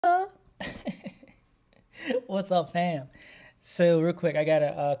What's up, fam? So real quick, I got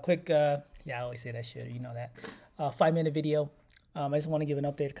a quick, yeah, I always say that shit, you know that. 5 minute video. I just want to give an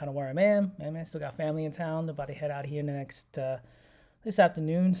update, kind of where I'm at. Man, still got family in town. About to head out here in the next this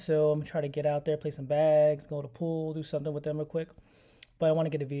afternoon. So I'm gonna try to get out there, play some bags, go to the pool, do something with them real quick. But I want to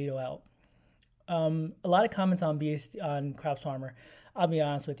get a video out. A lot of comments on Crops Farmer. I'll be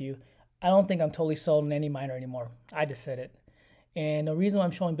honest with you. I don't think I'm totally sold on any miner anymore. I just said it. And the reason why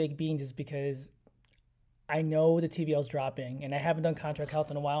I'm showing baked beans is because I know the TVL is dropping, and I haven't done contract health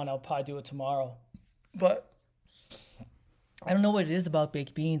in a while, and I'll probably do it tomorrow. But I don't know what it is about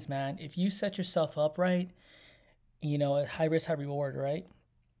baked beans, man. If you set yourself up right, high risk, high reward, right?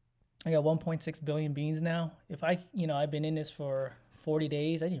 I got 1.6 billion beans now. If I've been in this for 40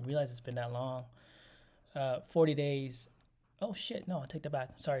 days. I didn't realize it's been that long. 40 days. Oh, shit. No, I'll take that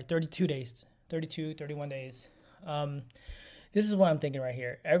back. Sorry, 32 days. 31 days. This is what I'm thinking right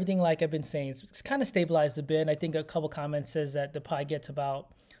here. Everything, like I've been saying, it's kind of stabilized a bit. And I think a couple comments says that the pie gets about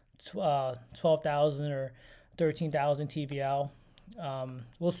 12,000 or 13,000 TVL.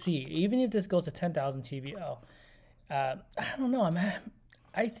 We'll see. Even if this goes to 10,000 TVL, I don't know.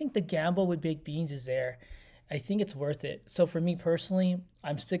 I think the gamble with baked beans is there. I think it's worth it. So for me personally,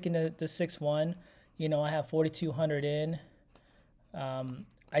 I'm sticking to the 6-1. I have 4,200 in.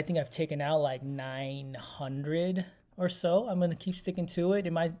 I think I've taken out like 900 or so. I'm going to keep sticking to it.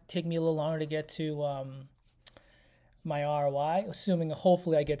 It might take me a little longer to get to my ROI, assuming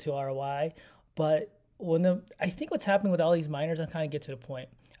hopefully I get to ROI. But I think what's happening with all these miners, I kind of get to the point.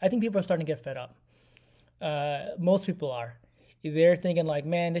 I think people are starting to get fed up. Most people are. They're thinking like,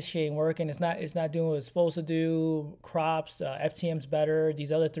 man, this shit ain't working. It's not doing what it's supposed to do. Crops, FTM's better.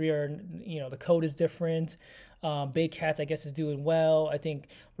 These other three are, the code is different. Big Cats, I guess, is doing well. I think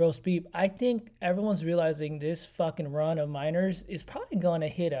roast beef. I think everyone's realizing this fucking run of miners is probably gonna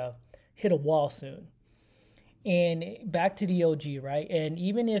hit a wall soon. And back to the OG, right? And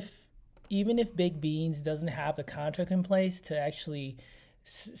even if Big Beans doesn't have a contract in place to actually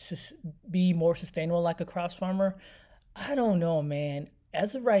be more sustainable like a crops farmer, I don't know, man.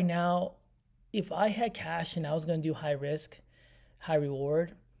 As of right now, if I had cash and I was going to do high risk, high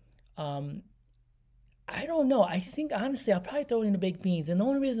reward, I don't know. I think, honestly, I'll probably throw it in the baked beans. And the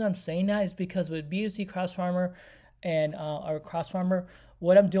only reason I'm saying that is because with BUC Crops Farmer and our Crops Farmer,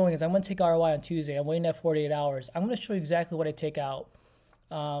 what I'm doing is I'm going to take ROI on Tuesday. I'm waiting at 48 hours. I'm going to show you exactly what I take out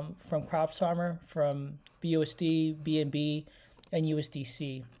from Crops Farmer, from BUSD, BNB, and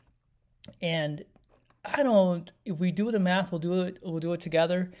USDC. And if we do the math, we'll do it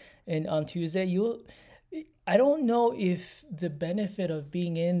together. And on Tuesday, I don't know if the benefit of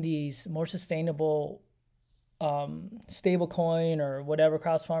being in these more sustainable stable coin or whatever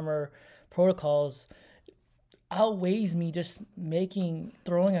cross farmer protocols outweighs me just throwing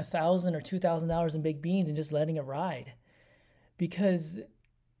 $1,000 or $2,000 in big beans and just letting it ride. Because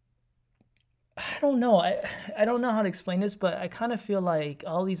I don't know. I don't know how to explain this, but I kind of feel like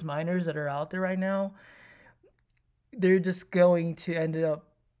all these miners that are out there right now, they're just going to end up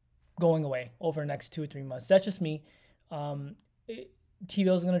going away over the next 2 or 3 months. That's just me.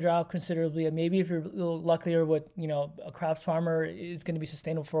 TVL is going to drop considerably. And maybe if you're a little luckier with, a crops farmer, it's going to be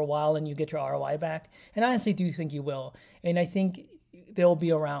sustainable for a while and you get your ROI back. And I honestly do think you will. And I think they'll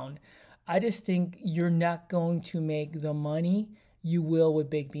be around. I just think you're not going to make the money you will with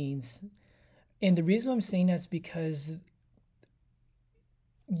big beans. And the reason I'm saying that is because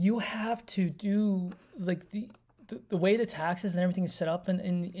you have to do like the way the taxes and everything is set up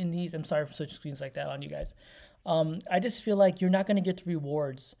in these. I'm sorry for switching screens like that on you guys. I just feel like you're not going to get the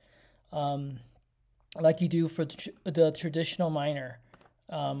rewards like you do for the traditional miner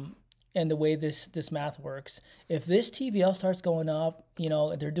and the way this math works. If this TVL starts going up,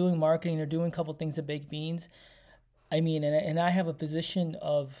 they're doing marketing, they're doing a couple things at baked beans. I mean, and I have a position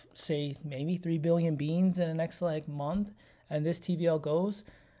of, say, maybe 3 billion beans in the next month, and this TVL goes,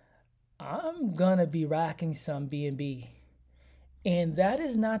 I'm gonna be racking some BNB. And that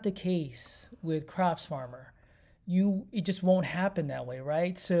is not the case with Crops Farmer. It just won't happen that way,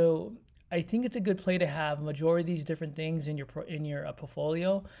 right? So I think it's a good play to have a majority of these different things in your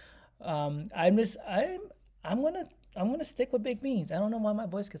portfolio. I'm gonna stick with big beans. I don't know why my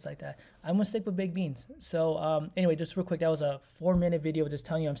voice gets like that. I'm gonna stick with big beans. So anyway, just real quick, that was a 4-minute video just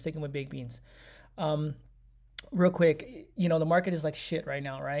telling you I'm sticking with big beans. Real quick, the market is like shit right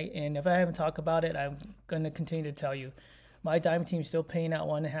now, right? And if I haven't talked about it, I'm gonna continue to tell you. My diamond team is still paying out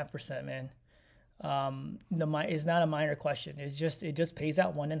 1.5%, man. It's not a minor question. It just pays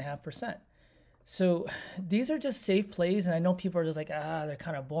out 1.5%. So these are just safe plays, and I know people are just like, they're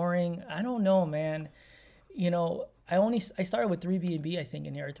kind of boring. I don't know, man. I started with 3 BNB, I think,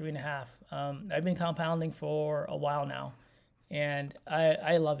 in here, 3.5. I've been compounding for a while now, and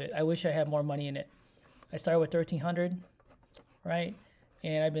I love it. I wish I had more money in it. I started with 1,300, right?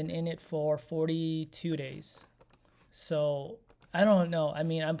 And I've been in it for 42 days. So I don't know. I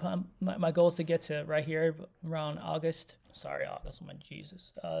mean, my goal is to get to right here around August. Sorry, August, my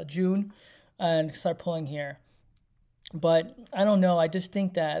Jesus. June, and start pulling here. But I don't know. I just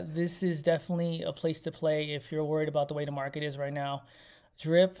think that this is definitely a place to play if you're worried about the way the market is right now.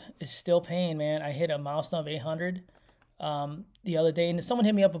 Drip is still paying, man. I hit a milestone of 800 the other day, and someone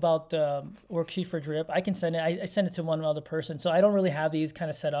hit me up about the worksheet for Drip. I can send it. I send it to one other person, so I don't really have these kind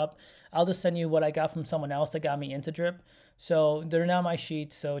of set up. I'll just send you what I got from someone else that got me into Drip. So they're not my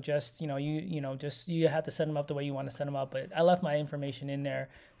sheets. So just you have to set them up the way you want to set them up. But I left my information in there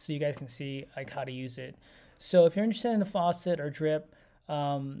so you guys can see like how to use it. So if you're interested in the Faucet or Drip,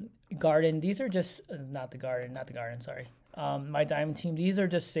 Garden, these are just not the garden. Sorry, my Diamond Team. These are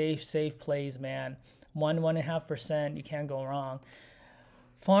just safe plays, man. 1.5%. You can't go wrong.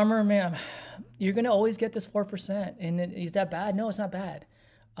 Farmer, man, you're gonna always get this 4%. And is that bad? No, it's not bad.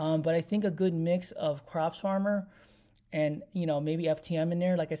 But I think a good mix of Crops Farmer and maybe FTM in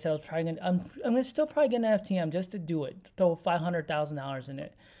there. Like I said, I'm gonna still probably get an FTM just to do it. Throw $500,000 in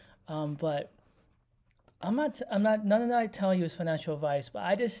it. But I'm not. None of that I tell you is financial advice. But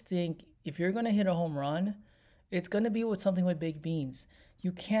I just think if you're gonna hit a home run, it's gonna be with something with big beans.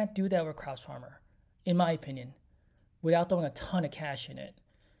 You can't do that with Crops Farmer, in my opinion, without throwing a ton of cash in it.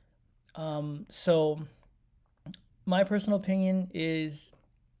 So my personal opinion is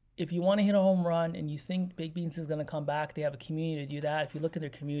if you want to hit a home run and you think Big Beans is going to come back, they have a community to do that. If you look at their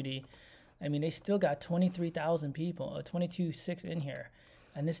community, I mean, they still got 23,000 people, 22.6 in here.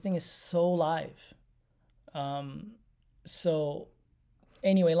 And this thing is so live. So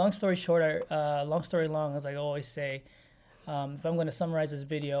anyway, long story short, long story long, as I always say, if I'm going to summarize this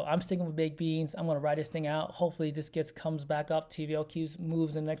video, I'm sticking with Baked Beans. I'm going to ride this thing out. Hopefully this comes back up. TVLQs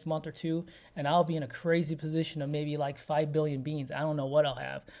moves in the next month or two, and I'll be in a crazy position of maybe like 5 billion beans. I don't know what I'll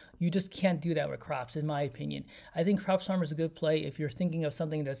have. You just can't do that with crops, in my opinion. I think Crops Farmer is a good play if you're thinking of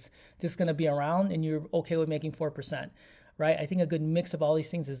something that's just going to be around and you're okay with making 4%, right? I think a good mix of all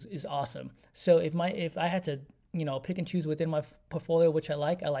these things is awesome. So if I had to pick and choose within my portfolio, which I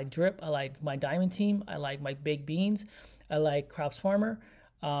like Drip, I like my Diamond Team, I like my Baked Beans, I like Crops Farmer.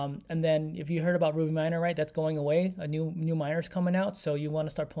 And then if you heard about Ruby Miner, right, that's going away. A new miner's coming out. So you want to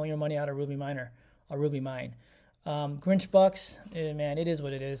start pulling your money out of Ruby Miner or Ruby Mine. Grinch Bucks, man, it is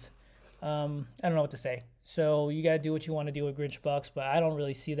what it is. I don't know what to say. So you got to do what you want to do with Grinch Bucks, but I don't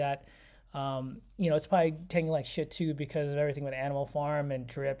really see that. It's probably taking like shit too because of everything with Animal Farm and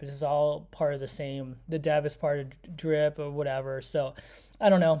Drip. This is all part of the same. The dev is part of Drip or whatever. So I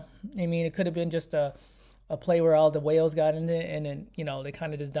don't know. I mean, it could have been just a play where all the whales got in it, and then they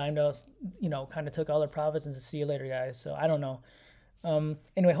kind of just dimed us, kind of took all their profits and said, see you later, guys. So I don't know.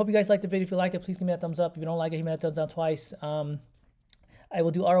 Anyway, hope you guys liked the video. If you like it, please give me that thumbs up. If you don't like it, give me that thumbs down twice. I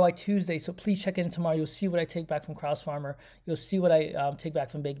will do ROI Tuesday, so please check in tomorrow. You'll see what I take back from Crops Farmer. You'll see what I take back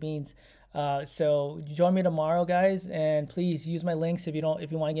from Baked Beans. So join me tomorrow, guys, and please use my links if you want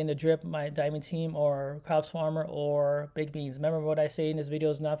to get into Drip, my Diamond Team, or Crops Farmer, or Baked Beans. Remember what I say in this video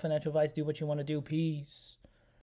is not financial advice. Do what you want to do. Peace.